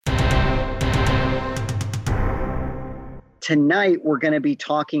tonight we're going to be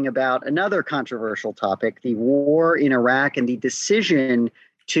talking about another controversial topic, the war in Iraq and the decision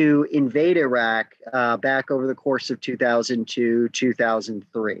to invade Iraq back over the course of 2002,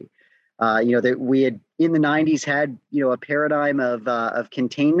 2003. That we had in the 90s had, a paradigm of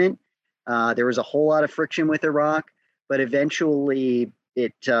containment. There was a whole lot of friction with Iraq, but eventually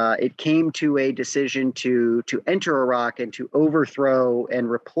it came to a decision to enter Iraq and to overthrow and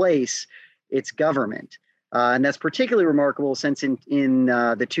replace its government. And that's particularly remarkable since in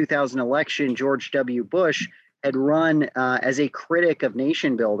the 2000 election, George W. Bush had run as a critic of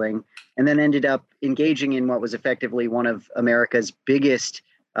nation building and then ended up engaging in what was effectively one of America's biggest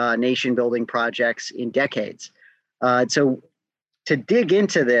nation building projects in decades. So to dig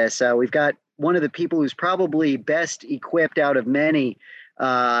into this, we've got one of the people who's probably best equipped out of many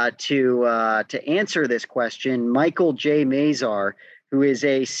to answer this question, Michael J. Mazar, who is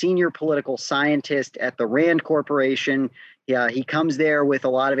a senior political scientist at the Rand Corporation. He comes there with a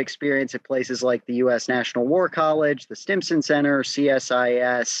lot of experience at places like the U.S. National War College, the Stimson Center,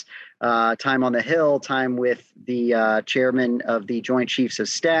 CSIS, time on the Hill, time with the chairman of the Joint Chiefs of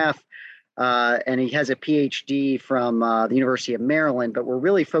Staff. And he has a PhD from the University of Maryland. But we're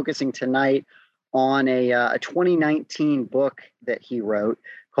really focusing tonight on a 2019 book that he wrote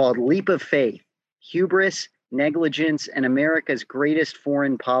called Leap of Faith, Hubris, Negligence, and America's Greatest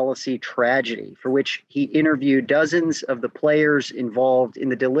Foreign Policy Tragedy, for which he interviewed dozens of the players involved in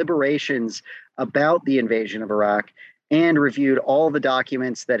the deliberations about the invasion of Iraq and reviewed all the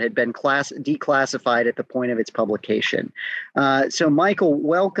documents that had been declassified at the point of its publication. So, Michael,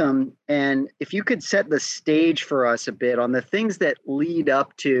 welcome. And if you could set the stage for us a bit on the things that lead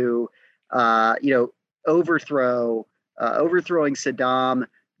up to, overthrowing Saddam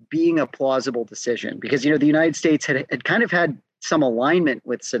being a plausible decision, because, the United States had kind of had some alignment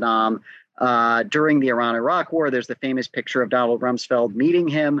with Saddam during the Iran-Iraq war. There's the famous picture of Donald Rumsfeld meeting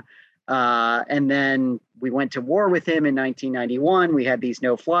him. And then we went to war with him in 1991. We had these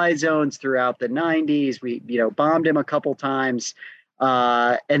no-fly zones throughout the 90s. We, bombed him a couple times.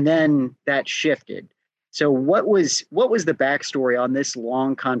 And then that shifted. So what was the backstory on this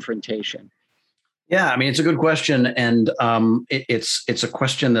long confrontation? Yeah, I mean, it's a good question. And it's a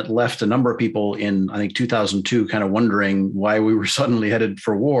question that left a number of people in, I think, 2002 kind of wondering why we were suddenly headed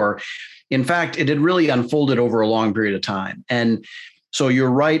for war. In fact, it had really unfolded over a long period of time. And so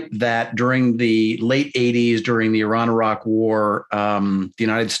you're right that during the late 80s, during the Iran-Iraq war, the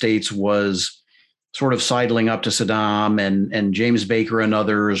United States was sort of sidling up to Saddam, and James Baker and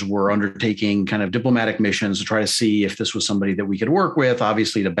others were undertaking kind of diplomatic missions to try to see if this was somebody that we could work with,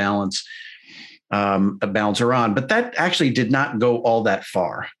 obviously to balance Iran. But that actually did not go all that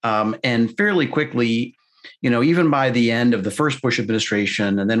far. And fairly quickly, even by the end of the first Bush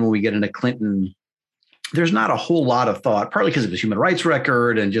administration, and then when we get into Clinton, there's not a whole lot of thought, partly because of his human rights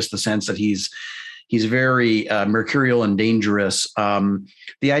record and just the sense that he's very mercurial and dangerous.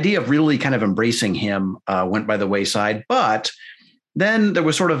 The idea of really kind of embracing him went by the wayside. But then there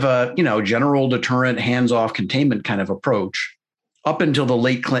was sort of a, general deterrent, hands-off containment kind of approach up until the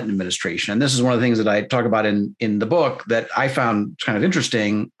late Clinton administration. And this is one of the things that I talk about in the book that I found kind of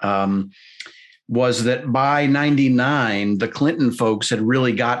interesting, was that by 99, the Clinton folks had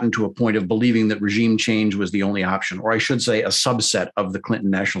really gotten to a point of believing that regime change was the only option, or I should say a subset of the Clinton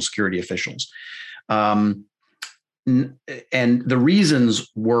national security officials. And the reasons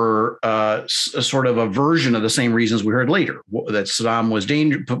were sort of a version of the same reasons we heard later, that Saddam was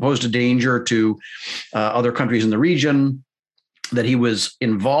posed a danger to other countries in the region, that he was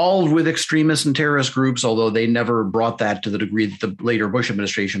involved with extremist and terrorist groups, although they never brought that to the degree that the later Bush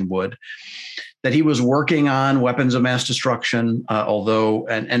administration would, that he was working on weapons of mass destruction, although,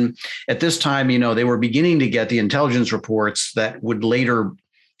 and at this time, they were beginning to get the intelligence reports that would later,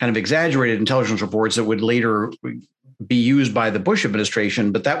 kind of exaggerated intelligence reports that would later be used by the Bush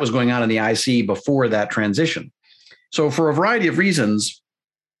administration, but that was going on in the IC before that transition. So for a variety of reasons,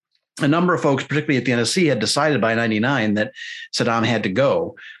 a number of folks, particularly at the NSC, had decided by 99 that Saddam had to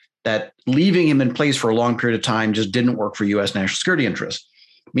go, that leaving him in place for a long period of time just didn't work for U.S. national security interests.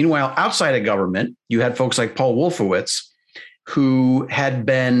 Meanwhile, outside of government, you had folks like Paul Wolfowitz, who had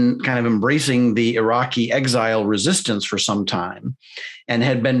been kind of embracing the Iraqi exile resistance for some time and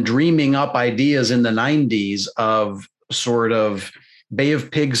had been dreaming up ideas in the 90s of sort of Bay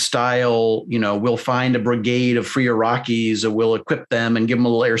of Pigs style, we'll find a brigade of free Iraqis, we'll equip them and give them a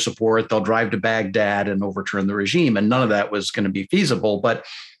little air support. They'll drive to Baghdad and overturn the regime. And none of that was going to be feasible, but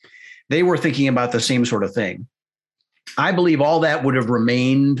they were thinking about the same sort of thing. I believe all that would have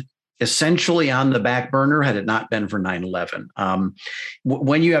remained essentially on the back burner had it not been for 9/11.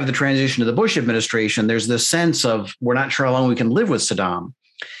 When you have the transition to the Bush administration, there's this sense of we're not sure how long we can live with Saddam.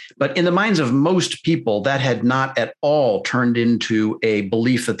 But in the minds of most people, that had not at all turned into a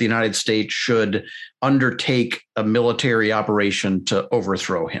belief that the United States should undertake a military operation to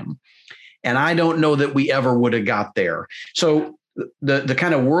overthrow him. And I don't know that we ever would have got there. So the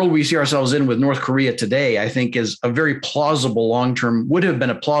kind of world we see ourselves in with North Korea today, I think, is a very plausible long-term, would have been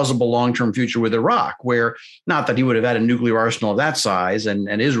a plausible long-term future with Iraq, where not that he would have had a nuclear arsenal of that size,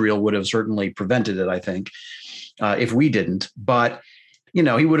 and Israel would have certainly prevented it, I think, if we didn't. But, he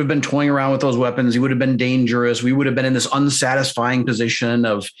would have been toying around with those weapons. He would have been dangerous. We would have been in this unsatisfying position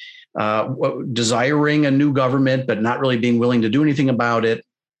of desiring a new government, but not really being willing to do anything about it.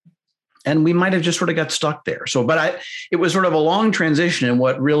 And we might have just sort of got stuck there. So, it was sort of a long transition. And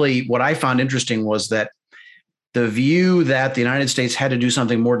what I found interesting was that the view that the United States had to do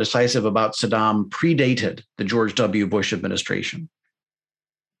something more decisive about Saddam predated the George W. Bush administration.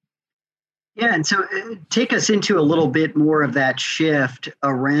 Yeah. And so take us into a little bit more of that shift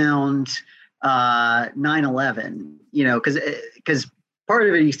around 9/11, because part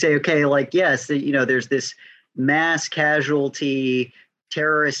of it, you say, okay, like, yes, there's this mass casualty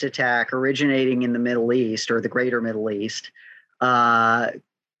terrorist attack originating in the Middle East or the greater Middle East.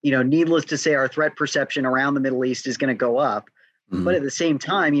 Needless to say, our threat perception around the Middle East is going to go up. Mm-hmm. But at the same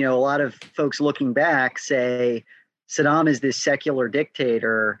time, a lot of folks looking back say Saddam is this secular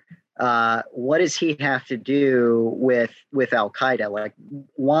dictator. What does he have to do with Al-Qaeda? Like,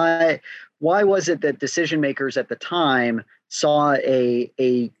 why was it that decision makers at the time saw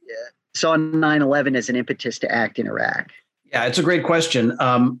 9/11 as an impetus to act in Iraq? Yeah, it's a great question.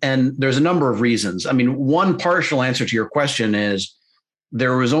 And there's a number of reasons. I mean, one partial answer to your question is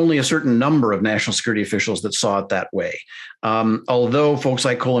there was only a certain number of national security officials that saw it that way. Although folks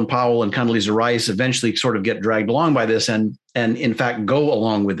like Colin Powell and Condoleezza Rice eventually sort of get dragged along by this and in fact go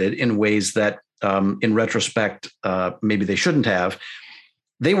along with it in ways that in retrospect, maybe they shouldn't have.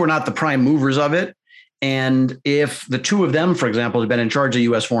 They were not the prime movers of it. And if the two of them, for example, had been in charge of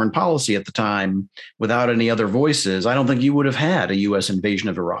U.S. foreign policy at the time without any other voices, I don't think you would have had a U.S. invasion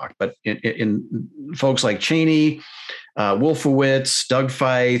of Iraq. But in folks like Cheney, Wolfowitz, Doug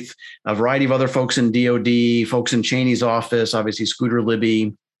Feith, a variety of other folks in DOD, folks in Cheney's office, obviously Scooter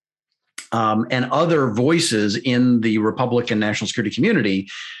Libby, and other voices in the Republican national security community,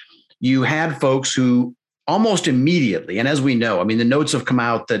 you had folks who almost immediately, and as we know, I mean, the notes have come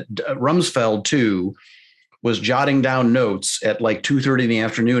out that Rumsfeld, too, was jotting down notes at like 2:30 in the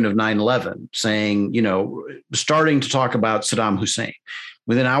afternoon of 9/11 saying, starting to talk about Saddam Hussein.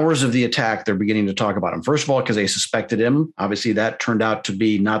 Within hours of the attack, they're beginning to talk about him. First of all, because they suspected him. Obviously, that turned out to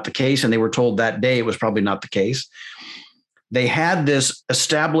be not the case, and they were told that day it was probably not the case. They had this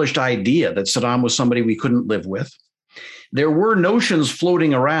established idea that Saddam was somebody we couldn't live with. There were notions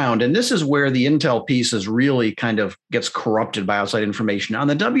floating around, and this is where the intel piece is really kind of gets corrupted by outside information. On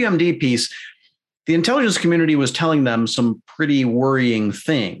the WMD piece, the intelligence community was telling them some pretty worrying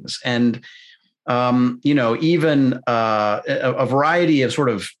things. And, even a variety of sort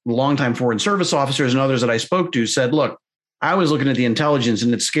of longtime Foreign Service officers and others that I spoke to said, look, I was looking at the intelligence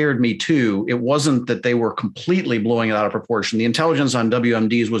and it scared me too. It wasn't that they were completely blowing it out of proportion. The intelligence on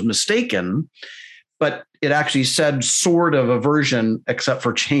WMDs was mistaken, but it actually said sort of a version, except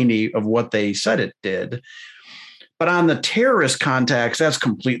for Cheney, of what they said it did. But on the terrorist contacts, that's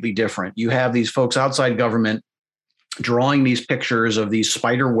completely different. You have these folks outside government drawing these pictures of these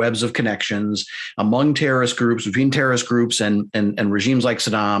spider webs of connections among terrorist groups, between terrorist groups and regimes like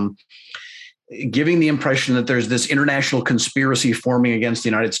Saddam, giving the impression that there's this international conspiracy forming against the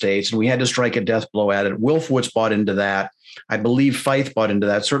United States, and we had to strike a death blow at it. Wolfowitz bought into that. I believe Feith bought into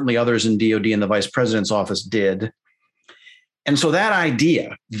that. Certainly others in DOD and the vice president's office did. And so that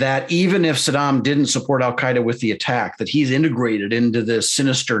idea that even if Saddam didn't support al-Qaeda with the attack, that he's integrated into this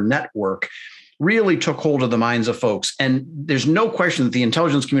sinister network really took hold of the minds of folks. And there's no question that the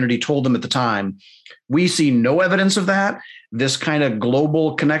intelligence community told them at the time, we see no evidence of that. This kind of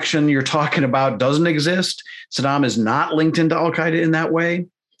global connection you're talking about doesn't exist. Saddam is not linked into al-Qaeda in that way.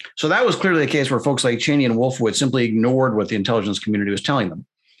 So that was clearly the case where folks like Cheney and Wolfowitz simply ignored what the intelligence community was telling them.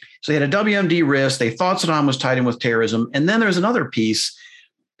 So they had a WMD risk. They thought Saddam was tied in with terrorism. And then there's another piece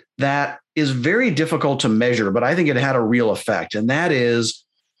that is very difficult to measure, but I think it had a real effect. And that is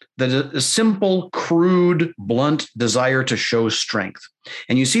the simple, crude, blunt desire to show strength.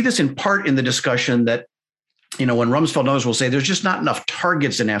 And you see this in part in the discussion that, when Rumsfeld and others will say there's just not enough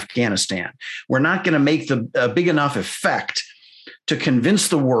targets in Afghanistan. We're not going to make a big enough effect to convince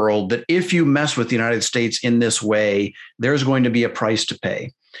the world that if you mess with the United States in this way, there's going to be a price to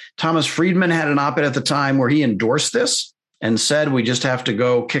pay. Thomas Friedman had an op-ed at the time where he endorsed this and said, we just have to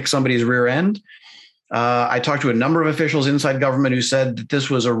go kick somebody's rear end. I talked to a number of officials inside government who said that this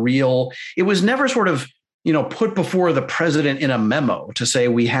was it was never sort of, put before the president in a memo to say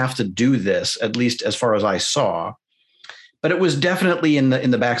we have to do this, at least as far as I saw. But it was definitely in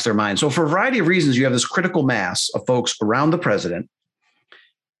the backs of their mind. So for a variety of reasons, you have this critical mass of folks around the president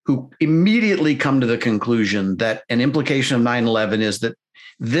who immediately come to the conclusion that an implication of 9/11 is that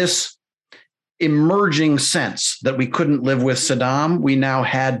this emerging sense that we couldn't live with Saddam, we now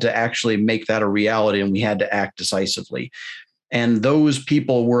had to actually make that a reality, and we had to act decisively. And those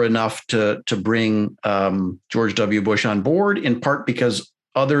people were enough to bring George W. Bush on board, in part because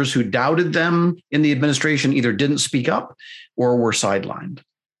others who doubted them in the administration either didn't speak up or were sidelined.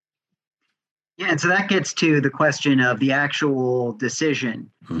 Yeah, and so that gets to the question of the actual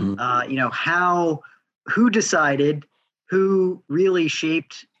decision. Mm-hmm. Who decided, who really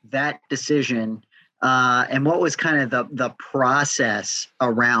shaped that decision, and what was kind of the process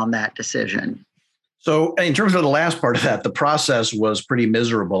around that decision? So in terms of the last part of that, the process was pretty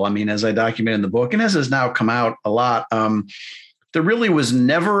miserable. I mean, as I document in the book, and as has now come out a lot, there really was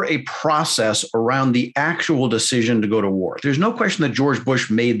never a process around the actual decision to go to war. There's no question that George Bush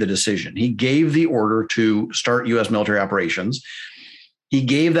made the decision. He gave the order to start U.S. military operations. He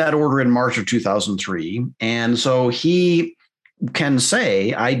gave that order in March of 2003. And so he can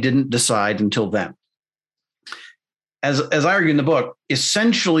say, I didn't decide until then. As I argue in the book,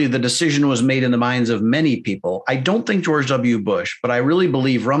 essentially the decision was made in the minds of many people. I don't think George W. Bush, but I really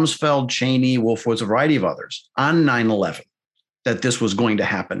believe Rumsfeld, Cheney, Wolfowitz, a variety of others on 9/11, that this was going to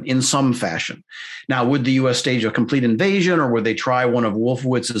happen in some fashion. Now, would the U.S. stage a complete invasion, or would they try one of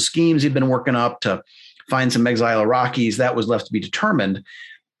Wolfowitz's schemes he'd been working up to find some exile Iraqis? That was left to be determined.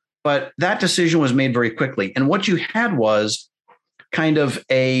 But that decision was made very quickly. And what you had was kind of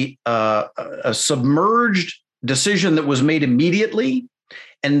a submerged decision that was made immediately,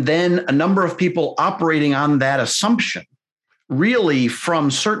 and then a number of people operating on that assumption, really from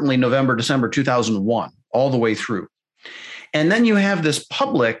certainly November, December 2001, all the way through. And then you have this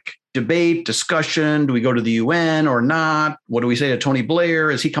public debate, discussion. Do we go to the UN or not? What do we say to Tony Blair?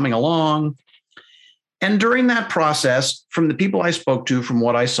 Is he coming along? And during that process, from the people I spoke to, from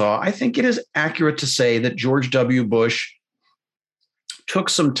what I saw, I think it is accurate to say that George W. Bush took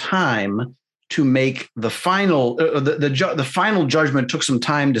some time to make the final, the final judgment took some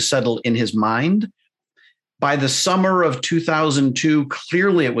time to settle in his mind. By the summer of 2002,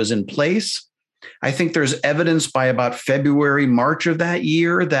 clearly it was in place. I think there's evidence by about February, March of that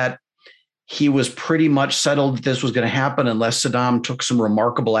year that he was pretty much settled that this was going to happen unless Saddam took some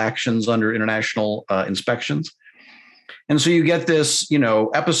remarkable actions under international inspections. And so you get this,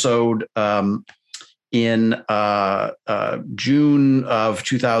 episode in June of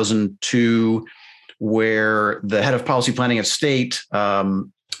 2002, where the head of policy planning at State,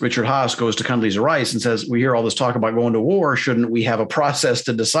 Richard Haass, goes to Condoleezza Rice and says, we hear all this talk about going to war. Shouldn't we have a process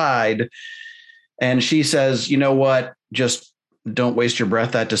to decide? And she says, you know what, just don't waste your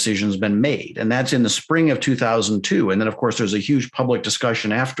breath. That decision's been made. And that's in the spring of 2002. And then, of course, there's a huge public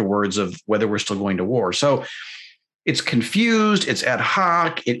discussion afterwards of whether we're still going to war. So it's confused, it's ad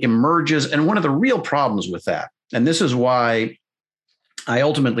hoc, it emerges. And one of the real problems with that, and this is why I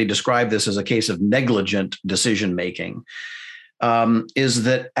ultimately describe this as a case of negligent decision-making, is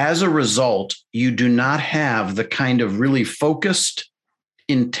that as a result, you do not have the kind of really focused,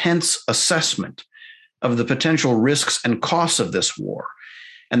 intense assessment of the potential risks and costs of this war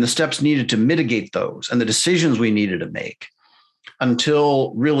and the steps needed to mitigate those and the decisions we needed to make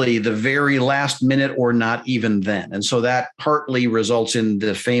until really the very last minute, or not even then. And so that partly results in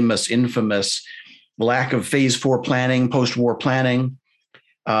the famous, infamous lack of phase 4 planning, post-war planning.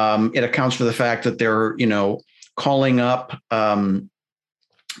 It accounts for the fact that they're, calling up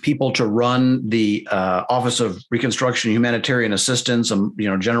people to run the Office of Reconstruction and Humanitarian Assistance,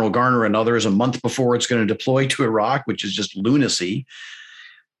 General Garner and others, a month before it's going to deploy to Iraq, which is just lunacy.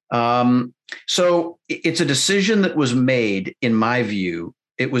 So it's a decision that was made, in my view.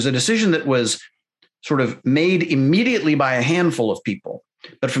 It was a decision that was sort of made immediately by a handful of people.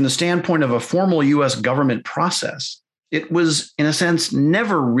 But from the standpoint of a formal U.S. government process, it was, in a sense,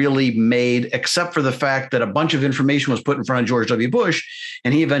 never really made, except for the fact that a bunch of information was put in front of George W. Bush,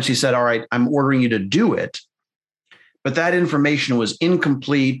 and he eventually said, all right, I'm ordering you to do it. But that information was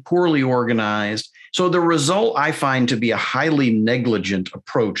incomplete, poorly organized. So the result I find to be a highly negligent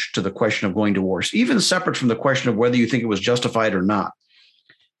approach to the question of going to war, even separate from the question of whether you think it was justified or not.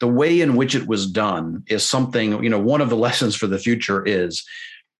 The way in which it was done is something, one of the lessons for the future is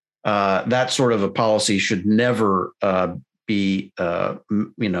that sort of a policy should never be,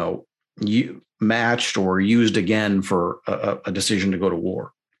 matched or used again for a decision to go to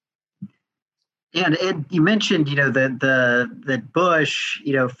war. And you mentioned, that Bush,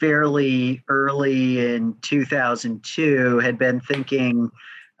 fairly early in 2002 had been thinking,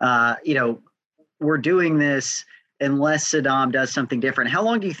 we're doing this unless Saddam does something different. How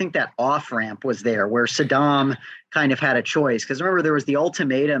long do you think that off ramp was there, where Saddam kind of had a choice? Because remember, there was the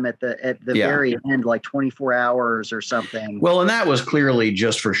ultimatum at the very end, like 24 hours or something. Well, and that was clearly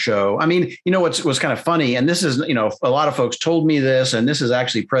just for show. I mean, what's kind of funny, and this is, a lot of folks told me this, and this is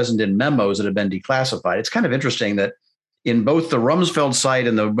actually present in memos that have been declassified. It's kind of interesting that in both the Rumsfeld site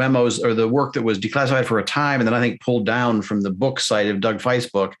and the memos, or the work that was declassified for a time, and then I think pulled down from the book site of Doug Feist's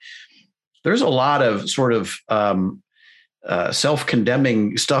book, there's a lot of sort of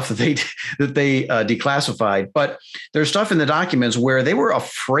self-condemning stuff that they declassified. But there's stuff in the documents where they were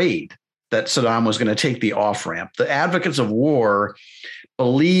afraid that Saddam was going to take the off-ramp. The advocates of war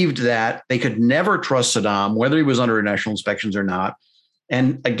believed that they could never trust Saddam, whether he was under international inspections or not.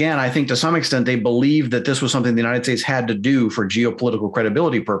 And again, I think to some extent, they believed that this was something the United States had to do for geopolitical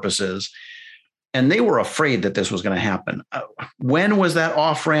credibility purposes. And they were afraid that this was going to happen. When was that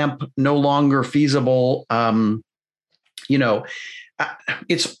off-ramp no longer feasible?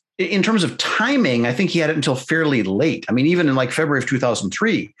 It's in terms of timing, I think he had it until fairly late. I mean, even in like February of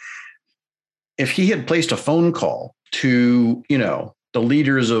 2003, if he had placed a phone call to, the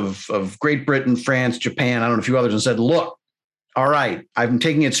leaders of Great Britain, France, Japan, I don't know, a few others, and said, look, all right, I'm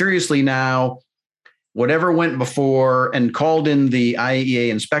taking it seriously now. Whatever went before, and called in the IAEA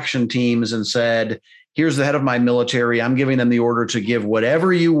inspection teams and said, here's the head of my military. I'm giving them the order to give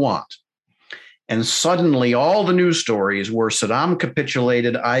whatever you want. And suddenly all the news stories were Saddam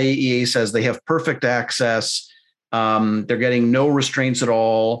capitulated. IAEA says they have perfect access. They're getting no restraints at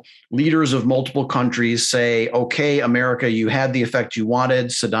all. Leaders of multiple countries say, okay, America, you had the effect you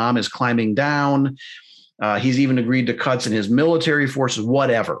wanted. Saddam is climbing down. He's even agreed to cuts in his military forces,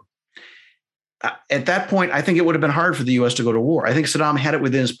 whatever. At that point, I think it would have been hard for the U.S. to go to war. I think Saddam had it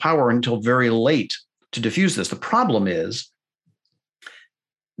within his power until very late to diffuse this. The problem is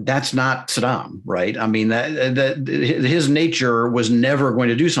that's not Saddam, right? I mean, that his nature was never going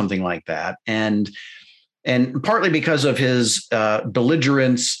to do something like that, and partly because of his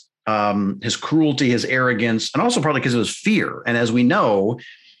belligerence, his cruelty, his arrogance, and also partly because of his fear. And as we know,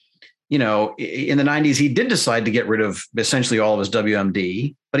 in the 90s, he did decide to get rid of essentially all of his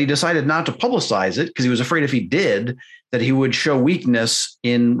WMD, but he decided not to publicize it because he was afraid if he did, that he would show weakness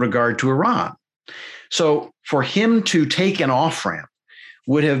in regard to Iran. So for him to take an off-ramp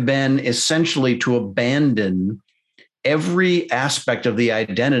would have been essentially to abandon every aspect of the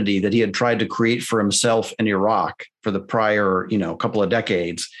identity that he had tried to create for himself in Iraq for the prior, couple of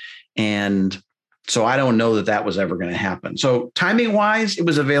decades. And so I don't know that was ever going to happen. So timing wise, it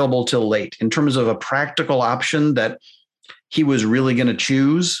was available till late. In terms of a practical option that he was really going to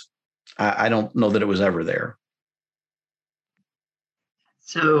choose, I don't know that it was ever there.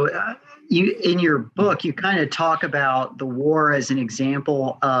 So you, in your book, you kind of talk about the war as an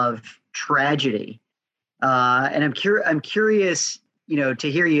example of tragedy. And I'm curious, to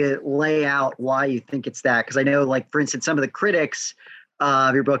hear you lay out why you think it's that. Because I know, like, for instance, some of the critics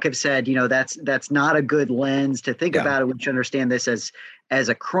of your book have said, that's not a good lens to think about it. We should understand this as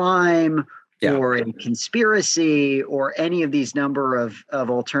a crime or a conspiracy or any of these number of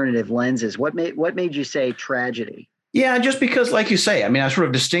alternative lenses. What made you say tragedy? Yeah, just because, like you say, I mean, I sort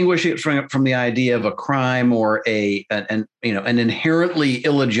of distinguish it from the idea of a crime or an inherently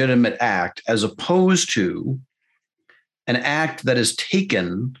illegitimate act, as opposed to an act that is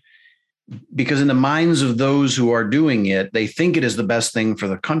taken because in the minds of those who are doing it, they think it is the best thing for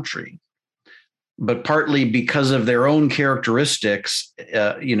the country, but partly because of their own characteristics,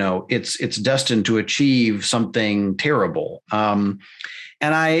 it's destined to achieve something terrible. And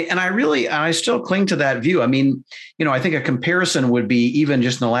I still cling to that view. I mean, I think a comparison would be even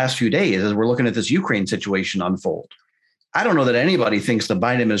just in the last few days as we're looking at this Ukraine situation unfold. I don't know that anybody thinks the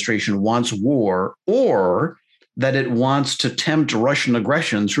Biden administration wants war or that it wants to tempt Russian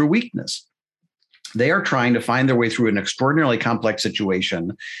aggression through weakness. They are trying to find their way through an extraordinarily complex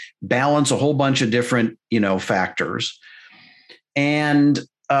situation, balance a whole bunch of different, factors. And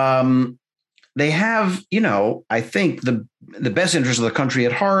they have, I think the best interest of the country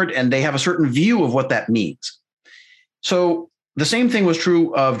at heart, and they have a certain view of what that means. So the same thing was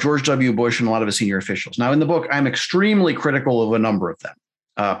true of George W. Bush and a lot of his senior officials. Now, in the book, I'm extremely critical of a number of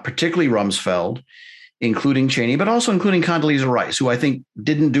them, particularly Rumsfeld, including Cheney, but also including Condoleezza Rice, who I think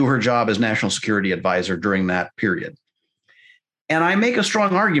didn't do her job as national security advisor during that period. And I make a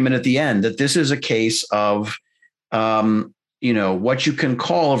strong argument at the end that this is a case of what you can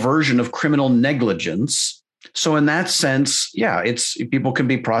call a version of criminal negligence. So in that sense, yeah, it's people can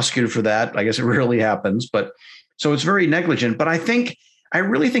be prosecuted for that. I guess it rarely happens, but so it's very negligent. But I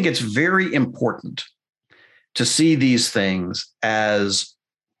really think it's very important to see these things as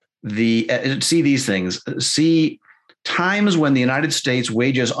see times when the United States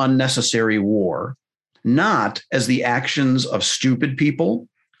wages unnecessary war, not as the actions of stupid people,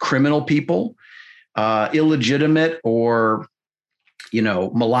 criminal people, illegitimate or,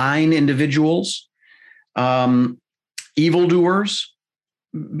 malign individuals, evildoers,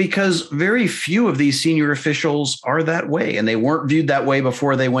 because very few of these senior officials are that way, and they weren't viewed that way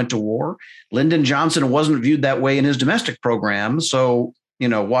before they went to war. Lyndon Johnson wasn't viewed that way in his domestic program. So,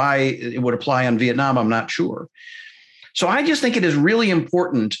 why it would apply on Vietnam, I'm not sure. So I just think it is really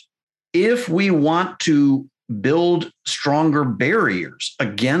important, if we want to build stronger barriers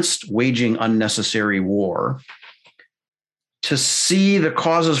against waging unnecessary war, to see the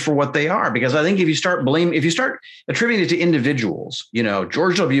causes for what they are. Because I think if you start attributing it to individuals,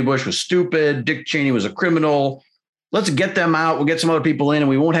 George W. Bush was stupid, Dick Cheney was a criminal, let's get them out, we'll get some other people in, and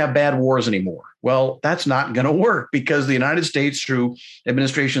we won't have bad wars anymore. Well, that's not going to work, because the United States, through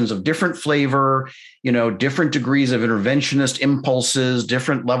administrations of different flavor, different degrees of interventionist impulses,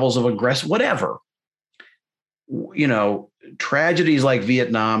 different levels of aggression, whatever, tragedies like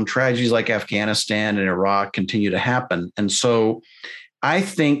Vietnam, tragedies like Afghanistan and Iraq continue to happen. And so I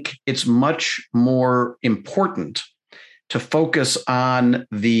think it's much more important to focus on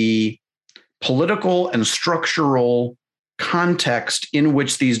the political and structural context in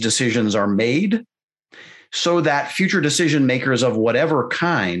which these decisions are made, so that future decision makers of whatever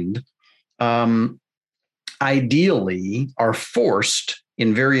kind ideally are forced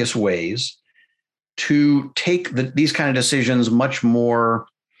in various ways to take these kind of decisions much more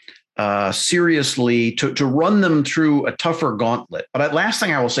seriously, to run them through a tougher gauntlet. But last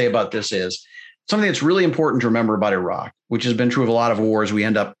thing I will say about this is something that's really important to remember about Iraq, which has been true of a lot of wars we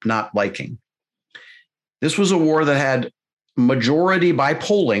end up not liking. This was a war that had by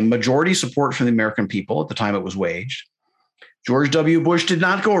polling, majority support from the American people at the time it was waged. George W. Bush did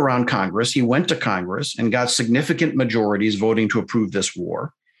not go around Congress. He went to Congress and got significant majorities voting to approve this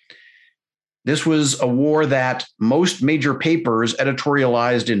war. This was a war that most major papers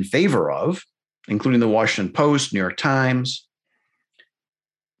editorialized in favor of, including the Washington Post, New York Times.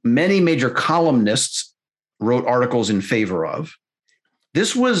 Many major columnists wrote articles in favor of.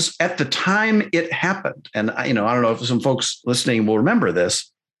 This was at the time it happened. And, I don't know if some folks listening will remember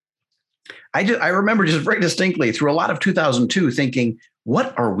this. I remember just very distinctly through a lot of 2002 thinking,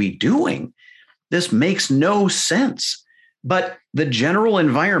 what are we doing? This makes no sense. But the general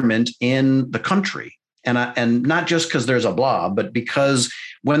environment in the country, and not just because there's a blob, but because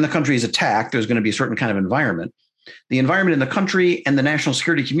when the country is attacked, there's going to be a certain kind of environment. The environment in the country and the national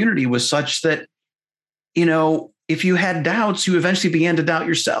security community was such that, if you had doubts, you eventually began to doubt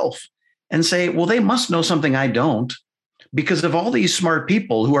yourself and say, well, they must know something I don't, because of all these smart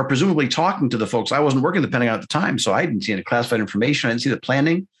people who are presumably talking to the folks. I wasn't working at the Pentagon at the time, so I didn't see any classified information. I didn't see the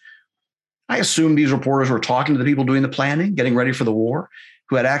planning. I assumed these reporters were talking to the people doing the planning, getting ready for the war,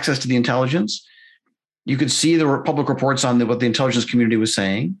 who had access to the intelligence. You could see the public reports on what the intelligence community was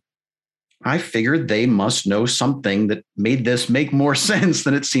saying. I figured they must know something that made this make more sense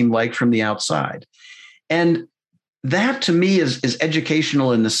than it seemed like from the outside. And that to me is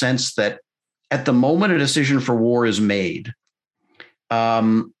educational in the sense that at the moment a decision for war is made,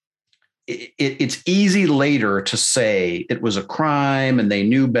 it's easy later to say it was a crime and they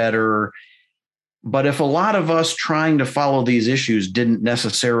knew better. But if a lot of us trying to follow these issues didn't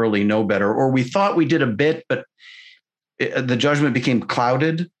necessarily know better, or we thought we did a bit, but the judgment became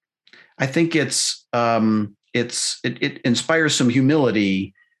clouded, I think it inspires some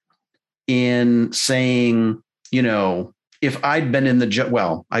humility in saying, if I'd been in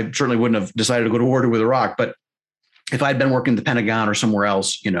I certainly wouldn't have decided to go to war with Iraq, but if I'd been working the Pentagon or somewhere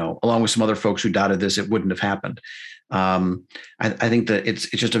else, along with some other folks who doubted this, it wouldn't have happened. I think that it's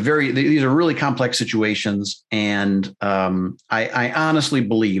just these are really complex situations. And I honestly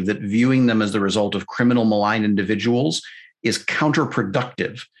believe that viewing them as the result of criminal malign individuals is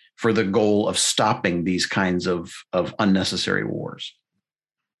counterproductive for the goal of stopping these kinds of unnecessary wars.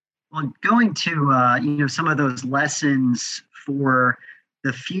 Well, going to some of those lessons for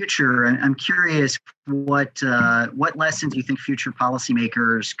the future, and I'm curious what lessons you think future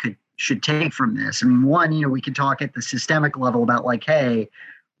policymakers should take from this. I mean, one, we could talk at the systemic level about hey,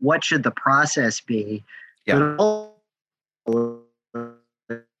 what should the process be? Yeah. But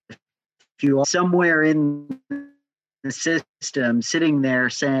if you are somewhere in the system sitting there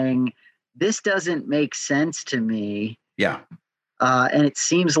saying, this doesn't make sense to me. Yeah. And it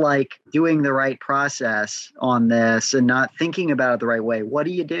seems like doing the right process on this and not thinking about it the right way. What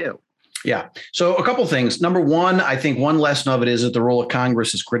do you do? Yeah. So a couple things. Number one, I think one lesson of it is that the role of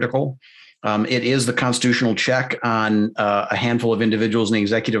Congress is critical. It is the constitutional check on a handful of individuals in the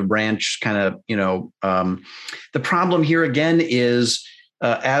executive branch. The problem here again is,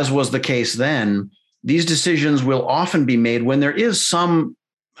 as was the case then, these decisions will often be made when there is some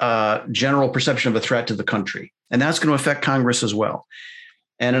general perception of a threat to the country, and that's going to affect Congress as well.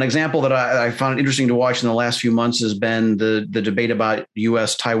 And an example that I found interesting to watch in the last few months has been the debate about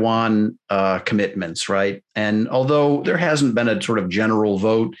U.S.-Taiwan commitments, right? And although there hasn't been a sort of general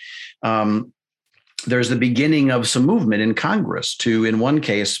vote, there's the beginning of some movement in Congress to, in one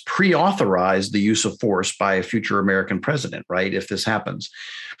case, pre-authorize the use of force by a future American president, right, if this happens.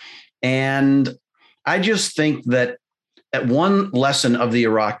 And I just think that one lesson of the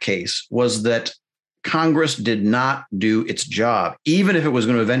Iraq case was that Congress did not do its job. Even if it was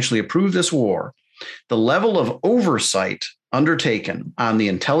going to eventually approve this war, the level of oversight undertaken on the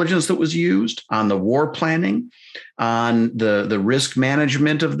intelligence that was used, on the war planning, on the risk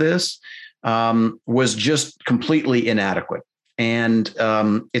management of this was just completely inadequate. And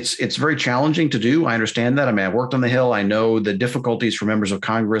it's very challenging to do. I understand that. I mean, I worked on the Hill. I know the difficulties for members of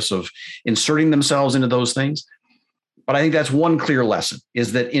Congress of inserting themselves into those things. But I think that's one clear lesson,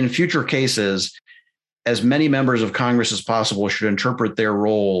 is that in future cases, as many members of Congress as possible should interpret their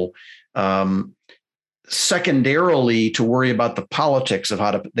role secondarily to worry about the politics of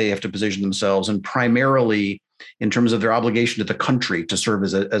how they have to position themselves, and primarily in terms of their obligation to the country to serve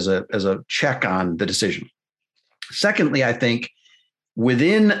as a check on the decision. Secondly, I think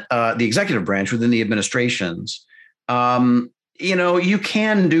within the executive branch, within the administrations, you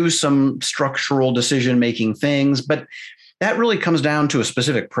can do some structural decision-making things, but that really comes down to a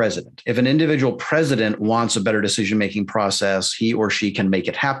specific president. If an individual president wants a better decision-making process, he or she can make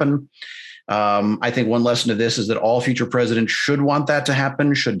it happen. I think one lesson of this is that all future presidents should want that to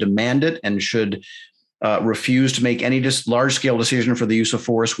happen, should demand it, and should refuse to make any large-scale decision for the use of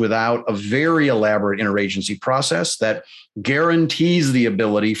force without a very elaborate interagency process that guarantees the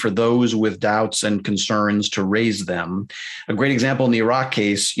ability for those with doubts and concerns to raise them. A great example in the Iraq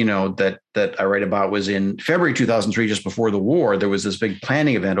case, that I write about, was in February 2003, just before the war. There was this big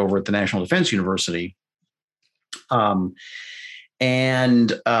planning event over at the National Defense University.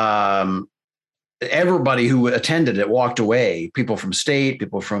 Everybody who attended it walked away, people from state,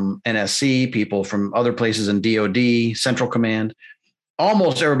 people from NSC, people from other places in DOD, Central Command.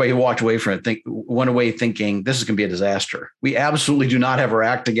 Almost everybody who walked away from it went away thinking this is going to be a disaster. We absolutely do not have our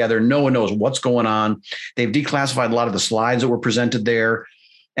act together. No one knows what's going on. They've declassified a lot of the slides that were presented there.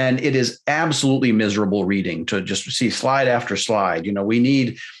 And it is absolutely miserable reading to just see slide after slide. We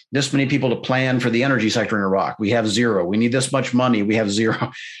need this many people to plan for the energy sector in Iraq. We have zero. We need this much money. We have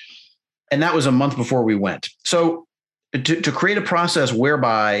zero. And that was a month before we went. So to create a process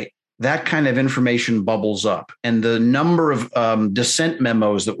whereby that kind of information bubbles up, and the number of dissent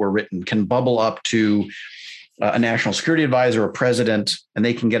memos that were written can bubble up to a national security advisor, a president, and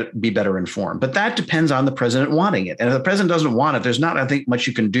they can be better informed. But that depends on the president wanting it. And if the president doesn't want it, there's not, I think, much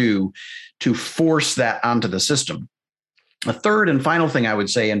you can do to force that onto the system. A third and final thing I would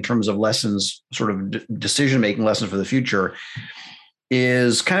say in terms of lessons, sort of decision-making lessons for the future,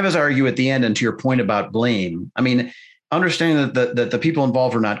 is kind of as I argue at the end, and to your point about blame. I mean, understanding that the people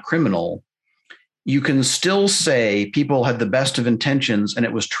involved are not criminal, you can still say people had the best of intentions and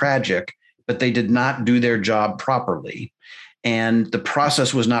it was tragic, but they did not do their job properly. And the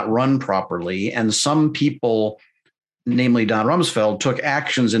process was not run properly. And some people, namely Don Rumsfeld, took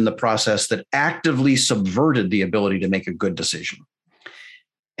actions in the process that actively subverted the ability to make a good decision.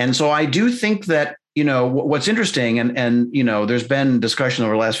 And so I do think that, what's interesting, and there's been discussion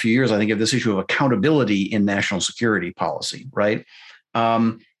over the last few years, I think, of this issue of accountability in national security policy, right?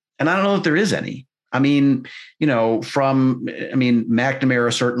 And I don't know that there is any. I mean,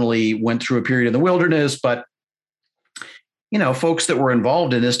 McNamara certainly went through a period in the wilderness, but, folks that were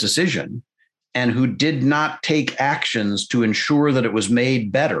involved in this decision and who did not take actions to ensure that it was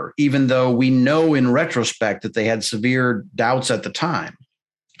made better, even though we know in retrospect that they had severe doubts at the time,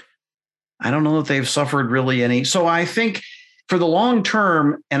 I don't know that they've suffered really any. So I think for the long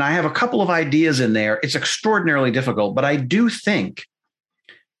term, and I have a couple of ideas in there, it's extraordinarily difficult, but I do think,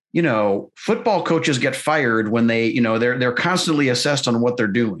 football coaches get fired when they're constantly assessed on what they're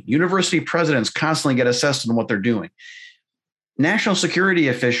doing. University presidents constantly get assessed on what they're doing. National security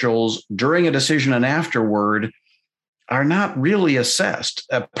officials during a decision and afterward are not really assessed,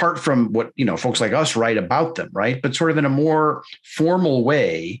 apart from what, folks like us write about them, right? But sort of in a more formal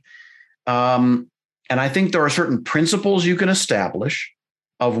way. And And I think there are certain principles you can establish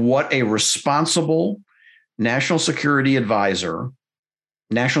of what a responsible national security advisor,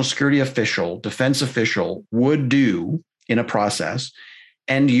 national security official, defense official would do in a process.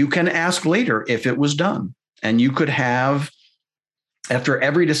 And you can ask later if it was done. And you could have, after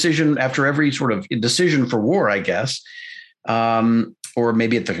every sort of decision for war, I guess, or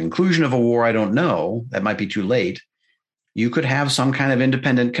maybe at the conclusion of a war, I don't know, that might be too late. You could have some kind of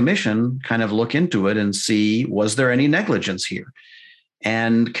independent commission kind of look into it and see, was there any negligence here?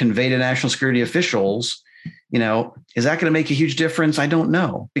 And convey to national security officials, is that going to make a huge difference? I don't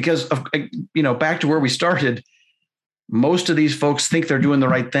know. Because, back to where we started, most of these folks think they're doing the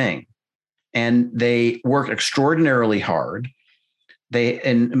right thing. And they work extraordinarily hard.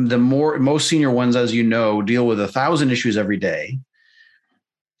 Most senior ones, as you know, deal with 1,000 issues every day.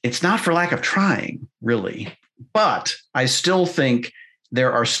 It's not for lack of trying, really. But I still think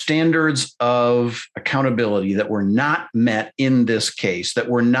there are standards of accountability that were not met in this case, that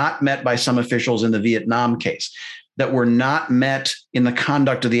were not met by some officials in the Vietnam case, that were not met in the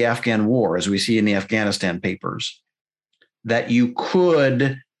conduct of the Afghan war, as we see in the Afghanistan papers, that you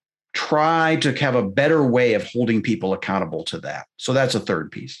could try to have a better way of holding people accountable to that. So that's a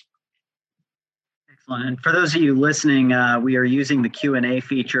third piece. Excellent. And for those of you listening, we are using the Q&A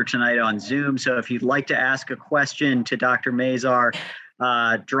feature tonight on Zoom. So if you'd like to ask a question to Dr. Mazar,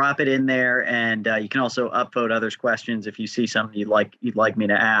 drop it in there, and you can also upvote others' questions if you see something you'd like me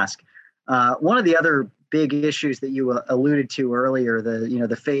to ask. One of the other big issues that you alluded to earlier,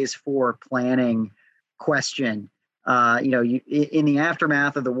 the phase 4 planning question. In the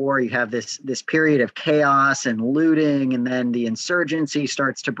aftermath of the war, you have this period of chaos and looting, and then the insurgency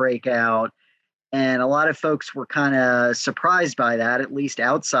starts to break out. And a lot of folks were kind of surprised by that, at least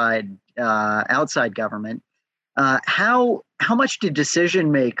outside government. How much did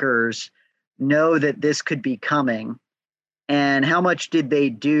decision makers know that this could be coming, and how much did they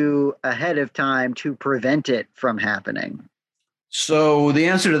do ahead of time to prevent it from happening? So the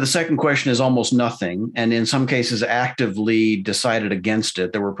answer to the second question is almost nothing, and in some cases actively decided against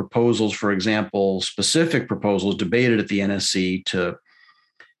it. There were proposals, for example, specific proposals debated at the NSC to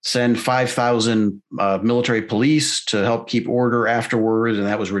send 5,000 military police to help keep order afterwards, and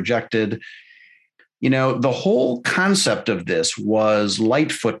that was rejected. The whole concept of this was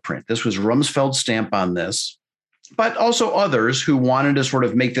light footprint. This was Rumsfeld's stamp on this, but also others who wanted to sort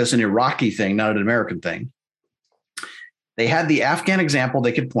of make this an Iraqi thing, not an American thing. They had the Afghan example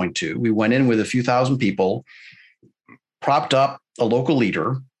they could point to. We went in with a few thousand people, propped up a local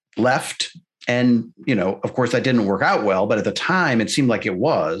leader, left. And, of course, that didn't work out well, but at the time it seemed like it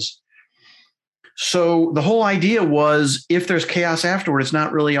was. So the whole idea was, if there's chaos afterward, it's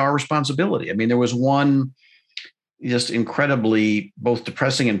not really our responsibility. I mean, there was one just incredibly both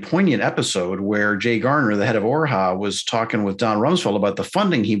depressing and poignant episode where Jay Garner, the head of ORHA, was talking with Don Rumsfeld about the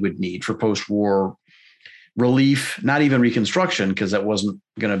funding he would need for post-war relief, not even reconstruction, because that wasn't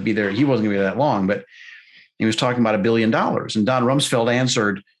going to be there. He wasn't going to be that long, but he was talking about $1 billion. And Don Rumsfeld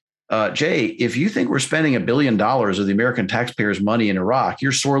answered, Jay, if you think we're spending $1 billion of the American taxpayers' money in Iraq,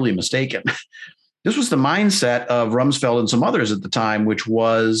 you're sorely mistaken. This was the mindset of Rumsfeld and some others at the time, which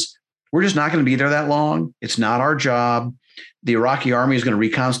was, we're just not going to be there that long. It's not our job. The Iraqi army is going to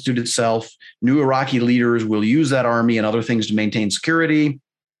reconstitute itself. New Iraqi leaders will use that army and other things to maintain security,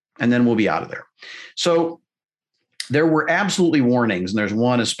 and then we'll be out of there. So there were absolutely warnings, and there's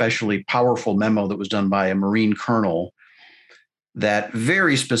one especially powerful memo that was done by a Marine colonel that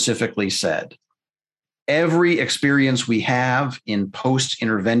very specifically said, every experience we have in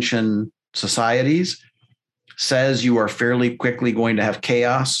post-intervention societies says you are fairly quickly going to have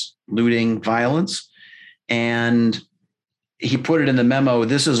chaos, looting, violence. And he put it in the memo,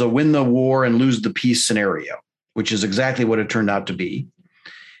 this is a win the war and lose the peace scenario, which is exactly what it turned out to be.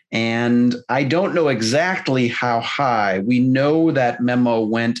 And I don't know exactly how high. We know that memo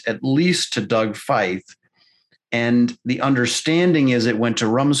went at least to Doug Feith. And the understanding is it went to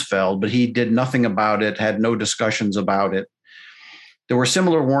Rumsfeld, but he did nothing about it, had no discussions about it. There were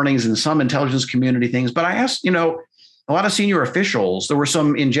similar warnings in some intelligence community things, but I asked, a lot of senior officials, there were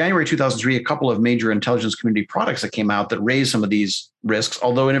some in January 2003, a couple of major intelligence community products that came out that raised some of these risks,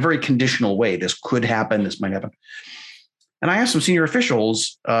 although in a very conditional way. This could happen, this might happen. And I asked some senior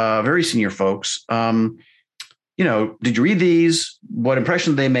officials, very senior folks, did you read these? What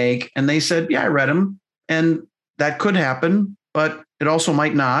impression did they make? And they said, yeah, I read them. And that could happen, but it also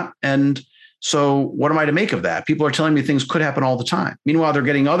might not. And so what am I to make of that? People are telling me things could happen all the time. Meanwhile, they're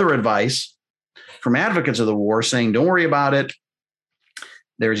getting other advice from advocates of the war saying, don't worry about it.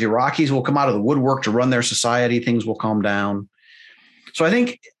 There's Iraqis who will come out of the woodwork to run their society. Things will calm down. So I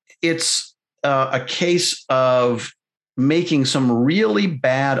think it's a case of making some really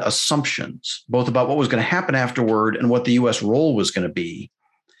bad assumptions, both about what was going to happen afterward and what the U.S. role was going to be,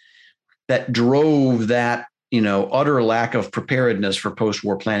 that drove that, utter lack of preparedness for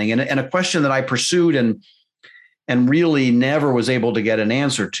post-war planning. And a question that I pursued and really never was able to get an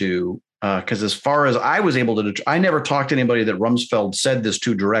answer to, because as far as I was able to, I never talked to anybody that Rumsfeld said this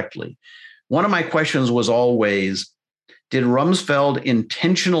to directly. One of my questions was always, did Rumsfeld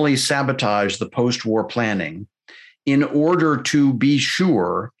intentionally sabotage the post-war planning in order to be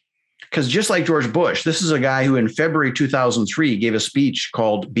sure? Because just like George Bush, this is a guy who in February 2003 gave a speech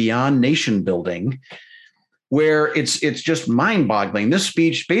called Beyond Nation Building, where it's just mind-boggling. This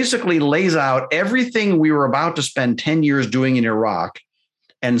speech basically lays out everything we were about to spend 10 years doing in Iraq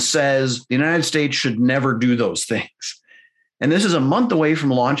and says the United States should never do those things. And this is a month away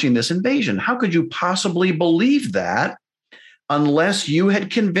from launching this invasion. How could you possibly believe that unless you had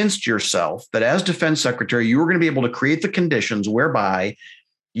convinced yourself that as defense secretary, you were going to be able to create the conditions whereby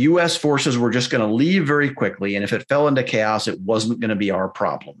U.S. forces were just going to leave very quickly. And if it fell into chaos, it wasn't going to be our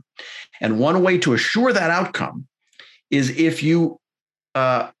problem. And one way to assure that outcome is if you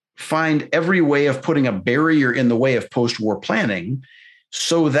find every way of putting a barrier in the way of post-war planning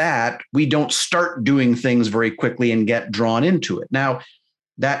so that we don't start doing things very quickly and get drawn into it. Now,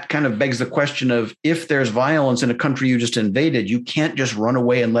 that kind of begs the question of, if there's violence in a country you just invaded, you can't just run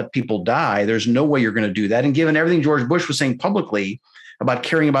away and let people die. There's no way you're going to do that. And given everything George Bush was saying publicly about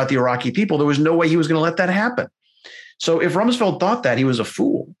caring about the Iraqi people, there was no way he was going to let that happen. So if Rumsfeld thought that, he was a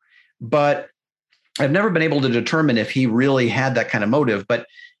fool. But I've never been able to determine if he really had that kind of motive. But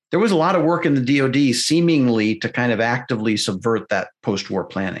there was a lot of work in the DOD seemingly to kind of actively subvert that post-war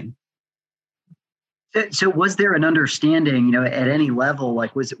planning. So was there an understanding, at any level,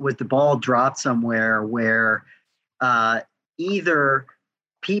 like was the ball dropped somewhere where either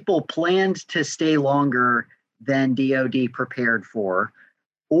people planned to stay longer than DOD prepared for,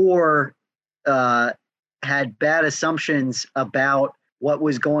 or had bad assumptions about what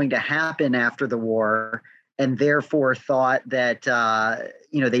was going to happen after the war, and therefore thought that that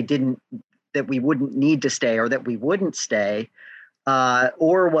we wouldn't need to stay, or that we wouldn't stay?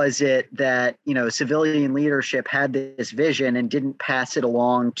 Or was it that, civilian leadership had this vision and didn't pass it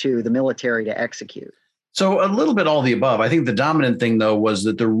along to the military to execute? So a little bit all of the above. I think the dominant thing, though, was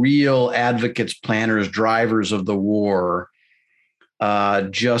that the real advocates, planners, drivers of the war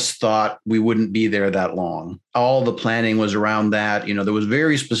just thought we wouldn't be there that long. All the planning was around that. There was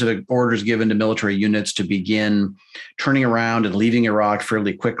very specific orders given to military units to begin turning around and leaving Iraq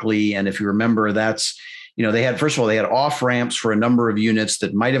fairly quickly. And if you remember, that's, they had off ramps for a number of units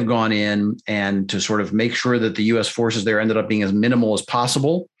that might have gone in, and to sort of make sure that the U.S. forces there ended up being as minimal as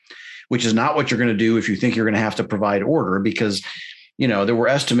possible, which is not what you're going to do if you think you're going to have to provide order, because, there were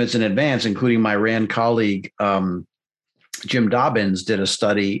estimates in advance, including my RAND colleague, Jim Dobbins, did a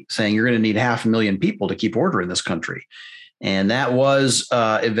study saying you're going to need 500,000 people to keep order in this country. And that was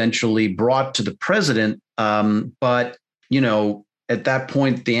eventually brought to the president. But, at that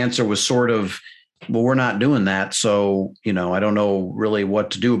point, the answer was sort of, well, we're not doing that. So, I don't know really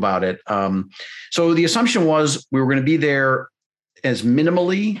what to do about it. So the assumption was we were going to be there as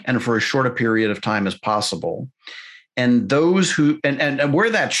minimally and for as short a period of time as possible. And those who, and where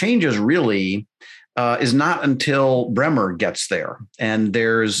that changes really is not until Bremer gets there. And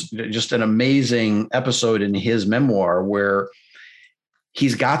there's just an amazing episode in his memoir where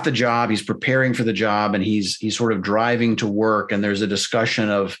he's got the job, he's preparing for the job, and he's sort of driving to work. And there's a discussion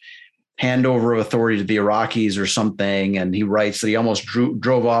of handover of authority to the Iraqis or something. And he writes that he almost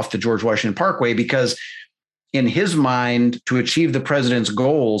drove off the George Washington Parkway, because in his mind, to achieve the president's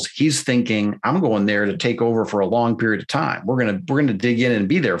goals, he's thinking, I'm going there to take over for a long period of time. We're going to dig in and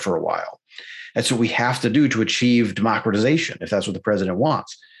be there for a while. That's what we have to do to achieve democratization, if that's what the president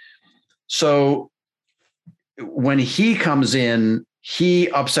wants. So when he comes in, he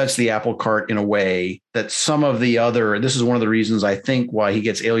upsets the apple cart in a way that some of the other, this is one of the reasons I think why he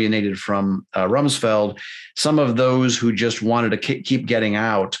gets alienated from Rumsfeld. Some of those who just wanted to keep getting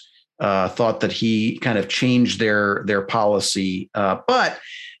out thought that he kind of changed their policy. But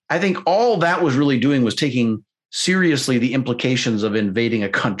I think all that was really doing was taking seriously the implications of invading a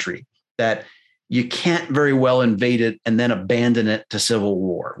country, that you can't very well invade it and then abandon it to civil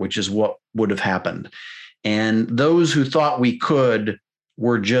war, which is what would have happened. And those who thought we could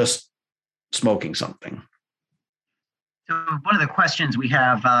were just smoking something. So one of the questions we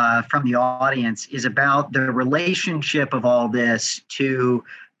have from the audience is about the relationship of all this to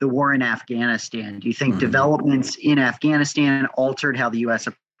the war in Afghanistan. Do you think developments in Afghanistan altered how the U.S.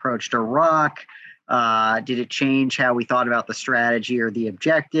 approached Iraq? Did it change how we thought about the strategy or the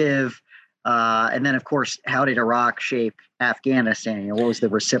objective? And then, of course, how did Iraq shape Afghanistan? What was the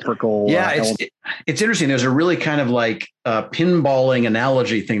reciprocal? Yeah, it's interesting. There's a really kind of like pinballing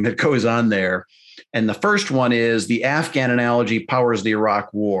analogy thing that goes on there. And the first one is the Afghan analogy powers the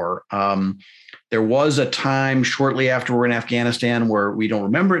Iraq war. There was a time shortly after we're in Afghanistan where we don't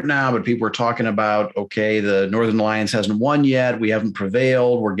remember it now, but people were talking about, okay, the Northern Alliance hasn't won yet. We haven't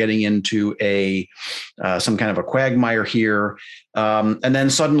prevailed. We're getting into some kind of a quagmire here. And then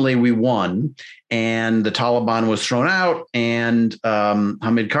suddenly we won and the Taliban was thrown out and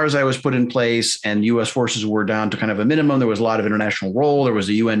Hamid Karzai was put in place and U.S. forces were down to kind of a minimum. There was a lot of international role. There was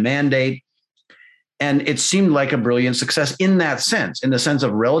a UN mandate. And it seemed like a brilliant success in that sense, in the sense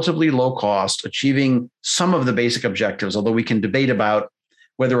of relatively low cost, achieving some of the basic objectives, although we can debate about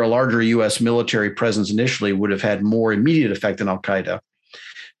whether a larger U.S. military presence initially would have had more immediate effect than al-Qaeda.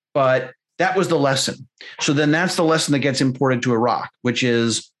 But that was the lesson. So then that's the lesson that gets imported to Iraq, which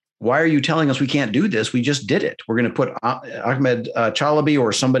is, why are you telling us we can't do this? We just did it. We're going to put Ahmed Chalabi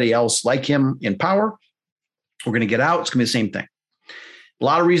or somebody else like him in power. We're going to get out. It's going to be the same thing. A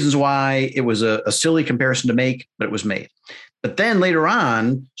lot of reasons why it was a silly comparison to make, but it was made. But then later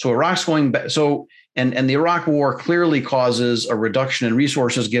on, so Iraq's going back. So, and the Iraq war clearly causes a reduction in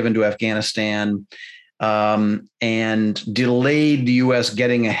resources given to Afghanistan and delayed the U.S.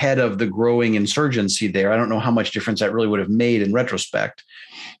 getting ahead of the growing insurgency there. I don't know how much difference that really would have made in retrospect.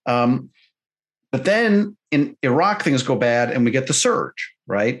 But then in Iraq, things go bad and we get the surge,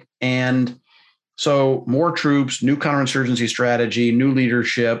 right? And so more troops, new counterinsurgency strategy, new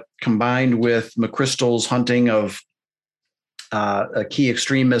leadership, combined with McChrystal's hunting of a key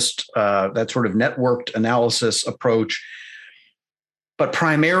extremist, that sort of networked analysis approach, but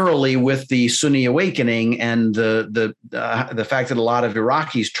primarily with the Sunni awakening and the fact that a lot of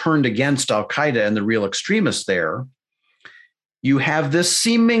Iraqis turned against al-Qaeda and the real extremists there, you have this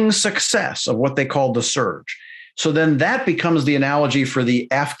seeming success of what they call the surge. So then that becomes the analogy for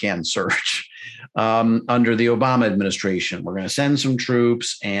the Afghan surge. Under the Obama administration, we're going to send some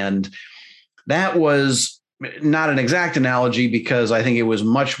troops. And that was not an exact analogy because I think it was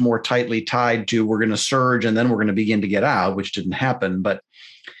much more tightly tied to we're going to surge and then we're going to begin to get out, which didn't happen. But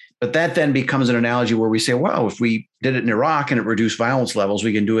that then becomes an analogy where we say, well, if we did it in Iraq and it reduced violence levels,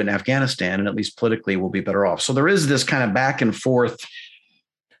 we can do it in Afghanistan, and at least politically we'll be better off. So there is this kind of back and forth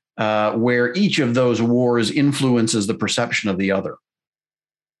where each of those wars influences the perception of the other.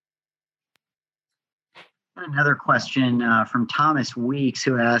 Another question from Thomas Weeks,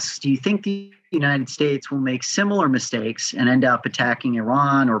 who asks, do you think the United States will make similar mistakes and end up attacking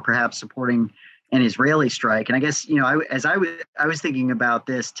Iran or perhaps supporting an Israeli strike? And I guess, I was thinking about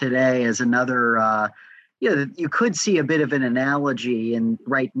this today as another, you could see a bit of an analogy in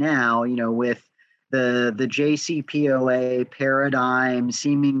right now, with the JCPOA paradigm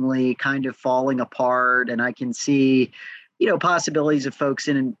seemingly kind of falling apart. And I can see possibilities of folks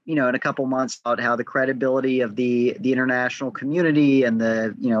in a couple months about how the credibility of the international community and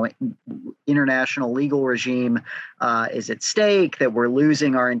the, international legal regime is at stake, that we're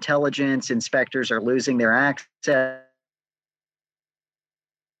losing our intelligence, inspectors are losing their access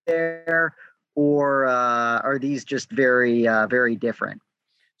there, or are these just very, very different?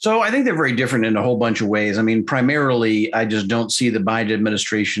 So I think they're very different in a whole bunch of ways. I mean, primarily, I just don't see the Biden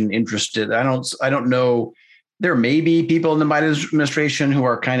administration interested. I don't know. There may be people in the Biden administration who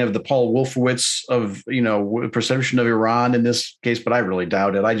are kind of the Paul Wolfowitz of, perception of Iran in this case, but I really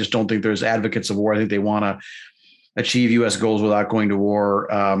doubt it. I just don't think there's advocates of war. I think they want to achieve U.S. goals without going to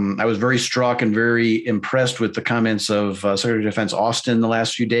war. I was very struck and very impressed with the comments of Secretary of Defense Austin the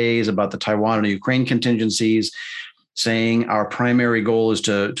last few days about the Taiwan and Ukraine contingencies, saying our primary goal is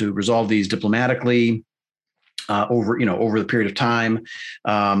to resolve these diplomatically. Over the period of time,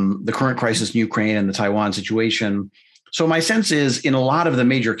 the current crisis in Ukraine and the Taiwan situation. So my sense is in a lot of the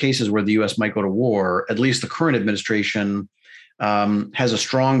major cases where the U.S. might go to war, at least the current administration has a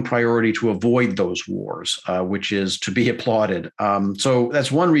strong priority to avoid those wars, which is to be applauded. So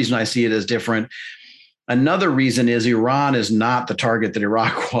that's one reason I see it as different. Another reason is Iran is not the target that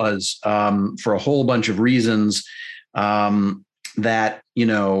Iraq was for a whole bunch of reasons that,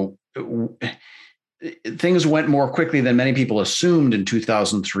 things went more quickly than many people assumed in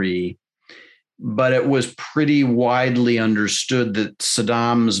 2003, but it was pretty widely understood that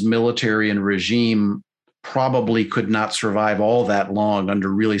Saddam's military and regime probably could not survive all that long under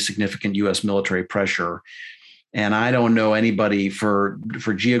really significant U.S. military pressure. And I don't know anybody for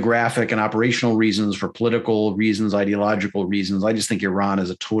geographic and operational reasons, for political reasons, ideological reasons. I just think Iran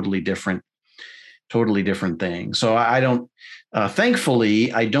is a totally different thing. So I don't,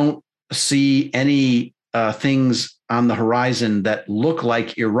 thankfully, I don't see any things on the horizon that look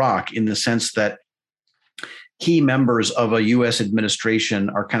like Iraq, in the sense that key members of a U.S.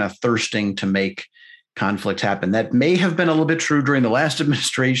 administration are kind of thirsting to make conflict happen. That may have been a little bit true during the last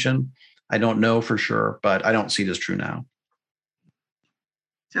administration. I don't know for sure, but I don't see it as true now.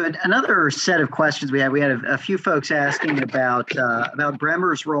 So another set of questions we had a few folks asking about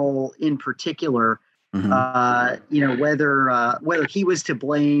Bremer's role in particular. Mm-hmm. Whether he was to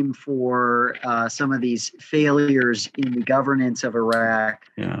blame for some of these failures in the governance of Iraq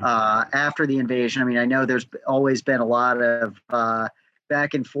after the invasion. I mean, I know there's always been a lot of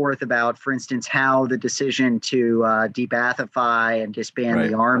back and forth about, for instance, how the decision to de-Ba'athify and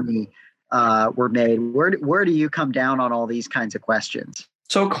disband the army were made. Where do you come down on all these kinds of questions?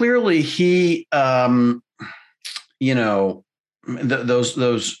 So clearly he,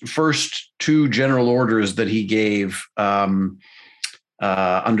 those first two general orders that he gave under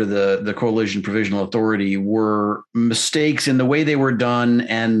the Coalition Provisional Authority were mistakes in the way they were done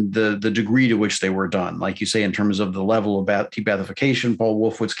and the degree to which they were done. Like you say, in terms of the level of de-Baathification, Paul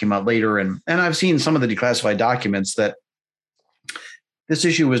Wolfowitz came out later, and I've seen some of the declassified documents that this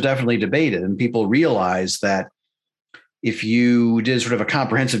issue was definitely debated, and people realized that if you did sort of a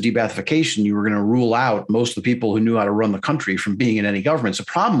comprehensive de-Baathification, you were going to rule out most of the people who knew how to run the country from being in any governments. The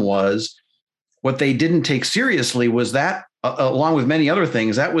problem was what they didn't take seriously was that, along with many other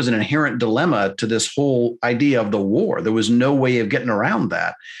things, that was an inherent dilemma to this whole idea of the war. There was no way of getting around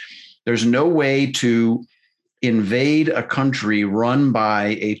that. There's no way to invade a country run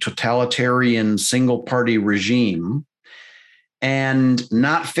by a totalitarian single-party regime and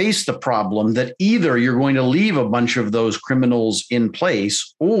not face the problem that either you're going to leave a bunch of those criminals in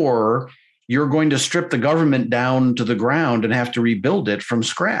place, or you're going to strip the government down to the ground and have to rebuild it from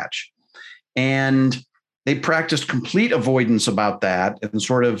scratch. And they practiced complete avoidance about that and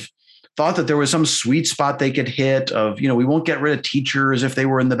sort of thought that there was some sweet spot they could hit of, we won't get rid of teachers if they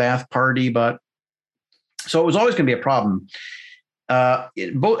were in the Ba'ath Party. But so it was always going to be a problem.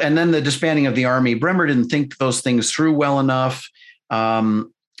 And then the disbanding of the army, Bremer didn't think those things through well enough.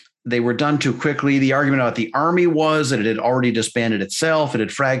 They were done too quickly. The argument about the army was that it had already disbanded itself. It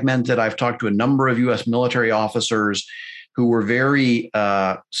had fragmented. I've talked to a number of U.S. military officers who were very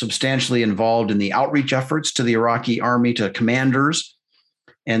substantially involved in the outreach efforts to the Iraqi army, to commanders.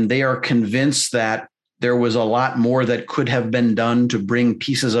 And they are convinced that there was a lot more that could have been done to bring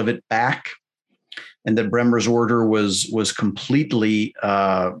pieces of it back, and that Bremer's order was completely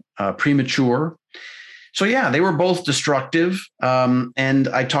premature. So yeah, they were both destructive. And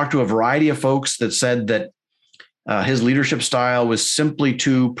I talked to a variety of folks that said that his leadership style was simply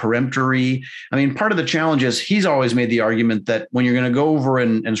too peremptory. I mean, part of the challenge is he's always made the argument that when you're going to go over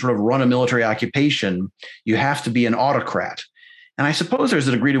and sort of run a military occupation, you have to be an autocrat. And I suppose there's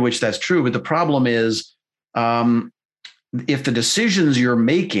a degree to which that's true. But the problem is, if the decisions you're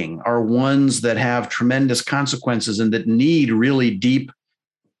making are ones that have tremendous consequences and that need really deep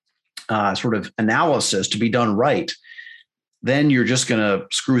sort of analysis to be done right, then you're just going to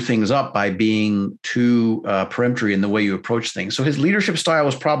screw things up by being too peremptory in the way you approach things. So his leadership style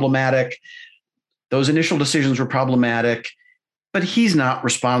was problematic. Those initial decisions were problematic, but he's not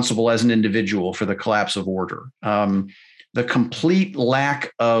responsible as an individual for the collapse of order. The complete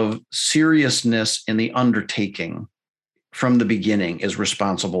lack of seriousness in the undertaking from the beginning is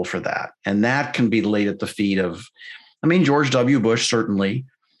responsible for that. And that can be laid at the feet of, George W. Bush, certainly,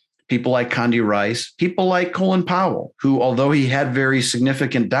 people like Condi Rice, people like Colin Powell, who, although he had very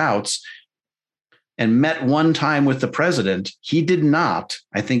significant doubts and met one time with the president, he did not,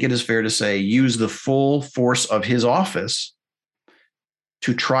 I think it is fair to say, use the full force of his office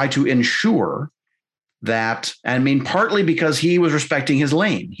to try to ensure that, partly because he was respecting his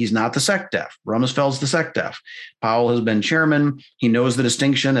lane. He's not the SecDef. Rumsfeld's the SecDef. Powell has been chairman. He knows the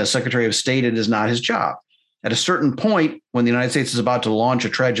distinction. As Secretary of State, it is not his job. At a certain point, when the United States is about to launch a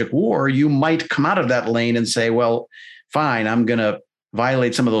tragic war, you might come out of that lane and say, well, fine, I'm going to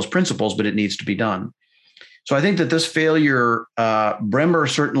violate some of those principles, but it needs to be done. So I think that this failure, Bremer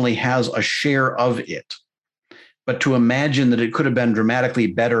certainly has a share of it. But to imagine that it could have been dramatically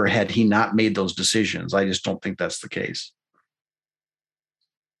better had he not made those decisions, I just don't think that's the case.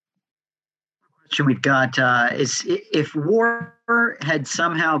 Question we've got is, if war had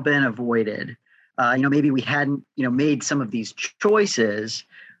somehow been avoided, maybe we hadn't, made some of these choices,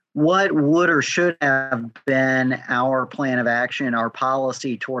 what would or should have been our plan of action, our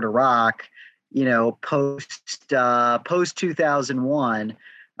policy toward Iraq, post 2001?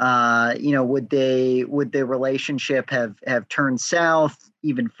 Would the relationship have turned south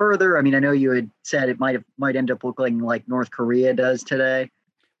even further? I know you had said it might end up looking like North Korea does today.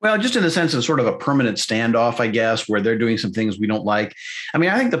 Well, just in the sense of sort of a permanent standoff, I guess, where they're doing some things we don't like. I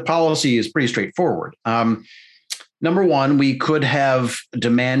mean, I think the policy is pretty straightforward. Number one, we could have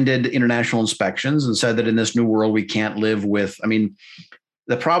demanded international inspections and said that in this new world, we can't live with, I mean,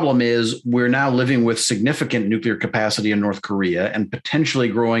 the problem is we're now living with significant nuclear capacity in North Korea and potentially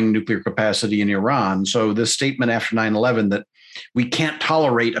growing nuclear capacity in Iran. So this statement after 9/11 that we can't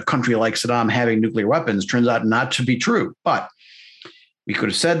tolerate a country like Saddam having nuclear weapons turns out not to be true. But we could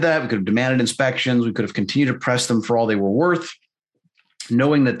have said that. We could have demanded inspections. We could have continued to press them for all they were worth,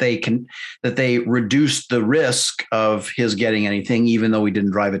 knowing that they reduced the risk of his getting anything, even though we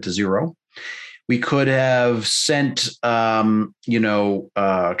didn't drive it to zero. We could have sent, kind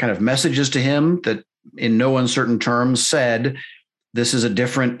of messages to him that in no uncertain terms said, this is a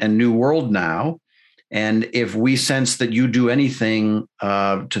different and new world now. And if we sense that you do anything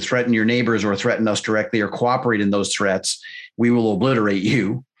to threaten your neighbors or threaten us directly or cooperate in those threats, we will obliterate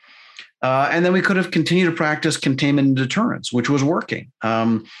you. And then we could have continued to practice containment and deterrence, which was working.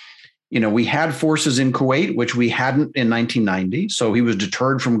 We had forces in Kuwait, which we hadn't in 1990. So he was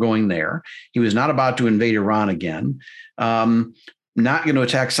deterred from going there. He was not about to invade Iran again, not going to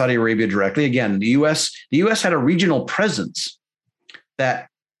attack Saudi Arabia directly. Again, the U.S. had a regional presence that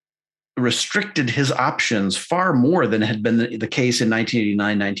restricted his options far more than had been the case in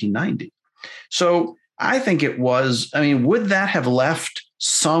 1989, 1990. So I think would that have left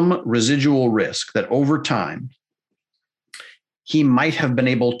some residual risk that over time, he might have been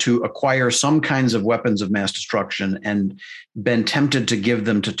able to acquire some kinds of weapons of mass destruction and been tempted to give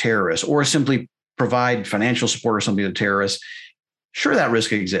them to terrorists or simply provide financial support or something to terrorists? Sure, that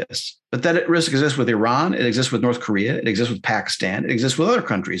risk exists, but that risk exists with Iran. It exists with North Korea. It exists with Pakistan. It exists with other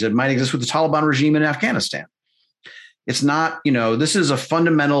countries. It might exist with the Taliban regime in Afghanistan. It's not, this is a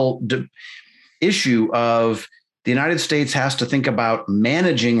fundamental issue of the United States has to think about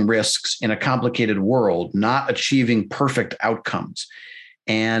managing risks in a complicated world, not achieving perfect outcomes.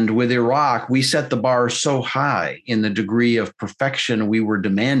 And with Iraq, we set the bar so high in the degree of perfection we were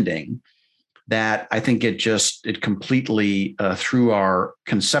demanding that I think it completely threw our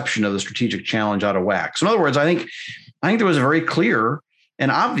conception of the strategic challenge out of whack. So in other words, I think there was a very clear and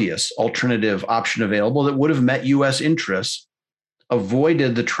obvious alternative option available that would have met U.S. interests,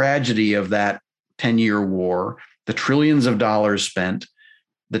 avoided the tragedy of that 10-year war, the trillions of dollars spent,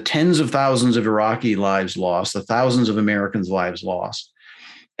 the tens of thousands of Iraqi lives lost, the thousands of Americans' lives lost,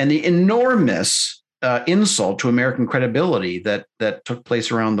 and the enormous insult to American credibility that took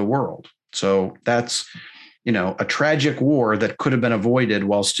place around the world. So that's, a tragic war that could have been avoided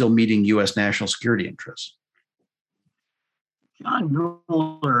while still meeting U.S. national security interests. John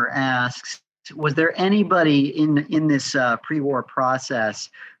Mueller asks, was there anybody in this pre-war process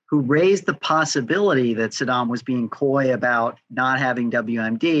who raised the possibility that Saddam was being coy about not having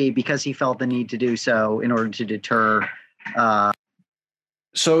WMD because he felt the need to do so in order to deter?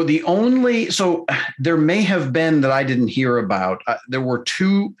 So there may have been that I didn't hear about. There were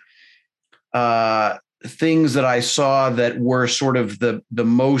two things that I saw that were sort of the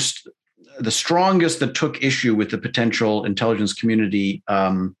strongest that took issue with the potential intelligence community.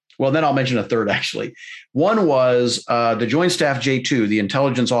 Then I'll mention a third, actually. One was the Joint Staff J2, the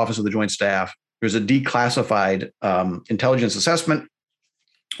intelligence office of the Joint Staff. There's a declassified intelligence assessment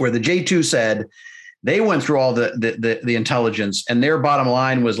where the J2 said they went through all the intelligence, and their bottom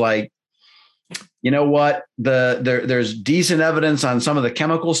line was like, you know what? There's decent evidence on some of the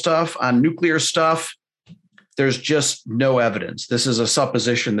chemical stuff, on nuclear stuff. There's just no evidence. This is a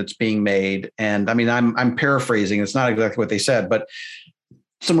supposition that's being made. And I mean, I'm paraphrasing. It's not exactly what they said, but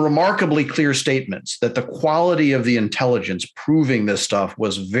some remarkably clear statements that the quality of the intelligence proving this stuff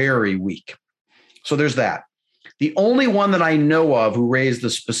was very weak. So there's that. The only one that I know of who raised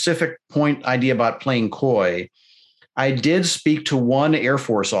the specific idea about playing coy, I did speak to one Air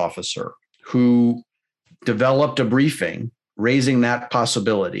Force officer who developed a briefing raising that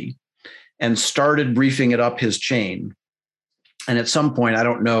possibility and started briefing it up his chain. And at some point, I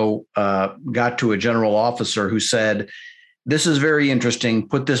don't know, got to a general officer who said, this is very interesting.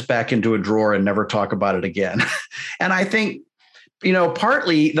 Put this back into a drawer and never talk about it again. And I think,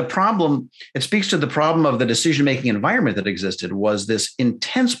 partly the problem, it speaks to the problem of the decision-making environment that existed, was this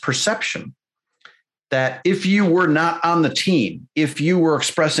intense perception that if you were not on the team, if you were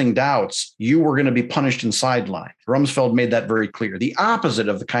expressing doubts, you were going to be punished and sidelined. Rumsfeld made that very clear. The opposite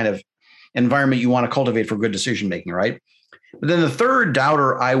of the kind of environment you want to cultivate for good decision-making, right? But then the third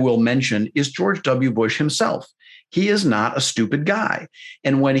doubter I will mention is George W. Bush himself. He is not a stupid guy.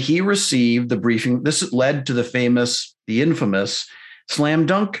 And when he received the briefing, this led to the infamous slam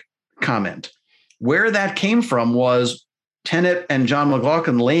dunk comment. Where that came from was Tenet and John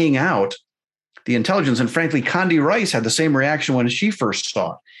McLaughlin laying out the intelligence. And frankly, Condi Rice had the same reaction when she first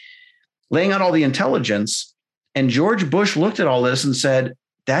saw it, laying out all the intelligence. And George Bush looked at all this and said,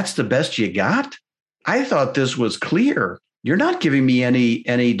 that's the best you got? I thought this was clear. You're not giving me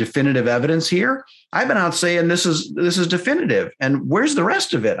any definitive evidence here. I've been out saying this is definitive. And where's the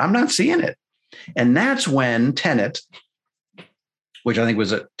rest of it? I'm not seeing it. And that's when Tenet, which I think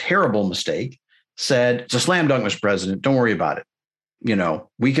was a terrible mistake, said, it's a slam dunk, Mr. President. Don't worry about it.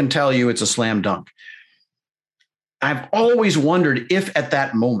 We can tell you it's a slam dunk. I've always wondered if at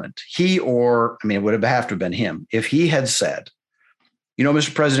that moment it would have to have been him, if he had said,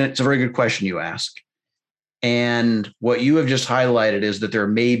 Mr. President, it's a very good question you ask. And what you have just highlighted is that there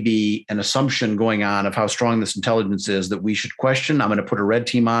may be an assumption going on of how strong this intelligence is that we should question. I'm going to put a red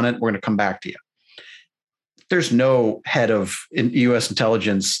team on it. We're going to come back to you. There's no head of U.S.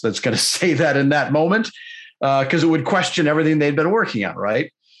 intelligence that's going to say that in that moment, because it would question everything they'd been working on,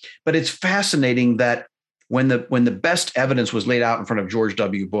 right? But it's fascinating that when the best evidence was laid out in front of George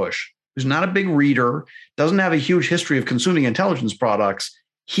W. Bush, who's not a big reader, doesn't have a huge history of consuming intelligence products,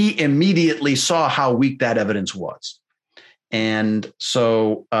 he immediately saw how weak that evidence was. And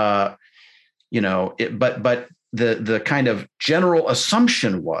so, but the kind of general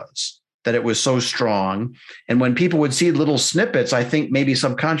assumption was that it was so strong. And when people would see little snippets, I think maybe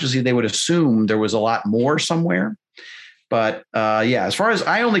subconsciously they would assume there was a lot more somewhere. But as far as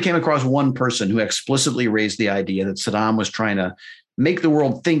I only came across one person who explicitly raised the idea that Saddam was trying to make the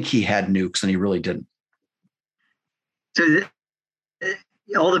world think he had nukes and he really didn't. So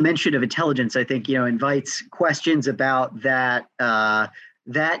all the mention of intelligence, I think, invites questions about that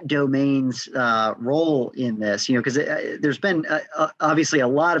domain's role in this, because there's been obviously a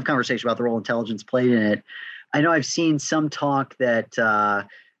lot of conversation about the role intelligence played in it. I know I've seen some talk that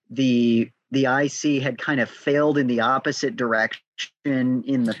the IC had kind of failed in the opposite direction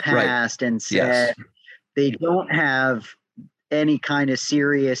in the past, right, and said they don't have any kind of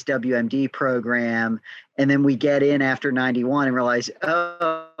serious WMD program. And then we get in after 91 and realize, he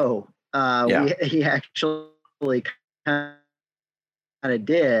actually kind of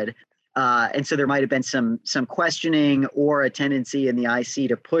did. And so there might have been some questioning or a tendency in the IC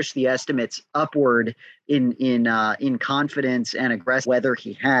to push the estimates upward in confidence and aggressive, whether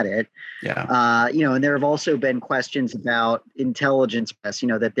he had it. And there have also been questions about intelligence,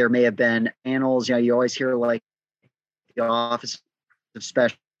 that there may have been panels. You always hear like the Office of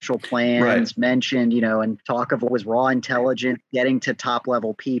Special Plans mentioned, and talk of what was raw intelligence getting to top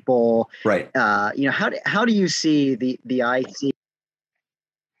level people. Right. How do you see the IC?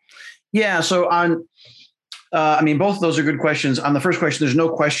 Yeah. So on, both of those are good questions. On the first question, there's no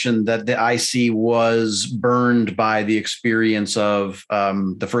question that the IC was burned by the experience of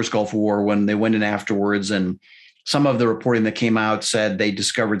the first Gulf War when they went in afterwards. And some of the reporting that came out said they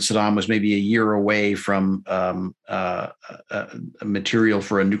discovered Saddam was maybe a year away from material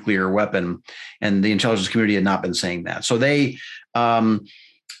for a nuclear weapon. And the intelligence community had not been saying that. So they,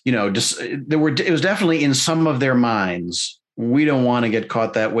 it was definitely in some of their minds, we don't want to get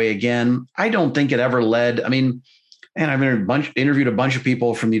caught that way again. I don't think it ever led. And I've interviewed a bunch of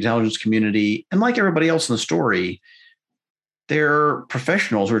people from the intelligence community, and like everybody else in the story, they're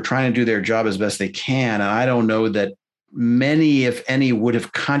professionals who are trying to do their job as best they can. And I don't know that many, if any, would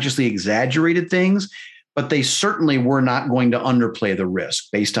have consciously exaggerated things, but they certainly were not going to underplay the risk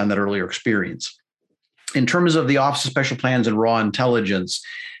based on that earlier experience. In terms of the Office of Special Plans and raw intelligence,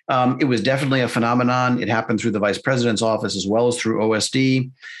 it was definitely a phenomenon. It happened through the vice president's office as well as through OSD.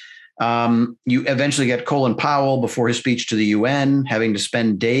 You eventually get Colin Powell before his speech to the UN, having to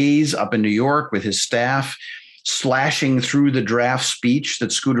spend days up in New York with his staff, slashing through the draft speech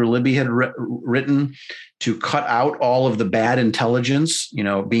that Scooter Libby had written to cut out all of the bad intelligence,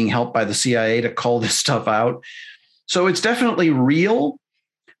 being helped by the CIA to cull this stuff out. So it's definitely real.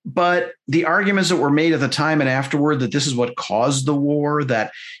 But the arguments that were made at the time and afterward that this is what caused the war,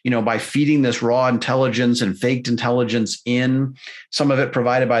 that, by feeding this raw intelligence and faked intelligence in, some of it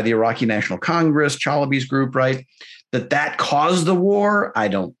provided by the Iraqi National Congress, Chalabi's group, right, that caused the war, I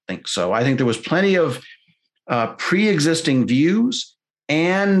don't think so. I think there was plenty of pre-existing views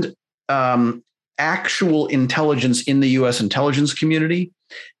and actual intelligence in the U.S. intelligence community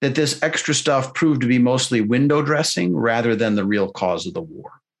that this extra stuff proved to be mostly window dressing rather than the real cause of the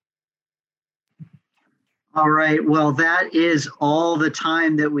war. All right. Well, that is all the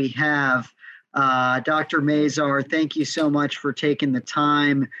time that we have. Dr. Mazar, thank you so much for taking the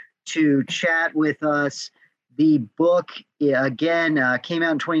time to chat with us. The book, again, came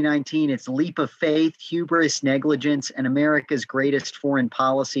out in 2019. It's Leap of Faith, Hubris, Negligence, and America's Greatest Foreign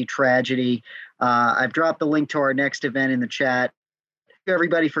Policy Tragedy. I've dropped the link to our next event in the chat. Thank you,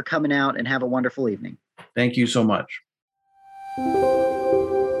 everybody, for coming out, and have a wonderful evening. Thank you so much.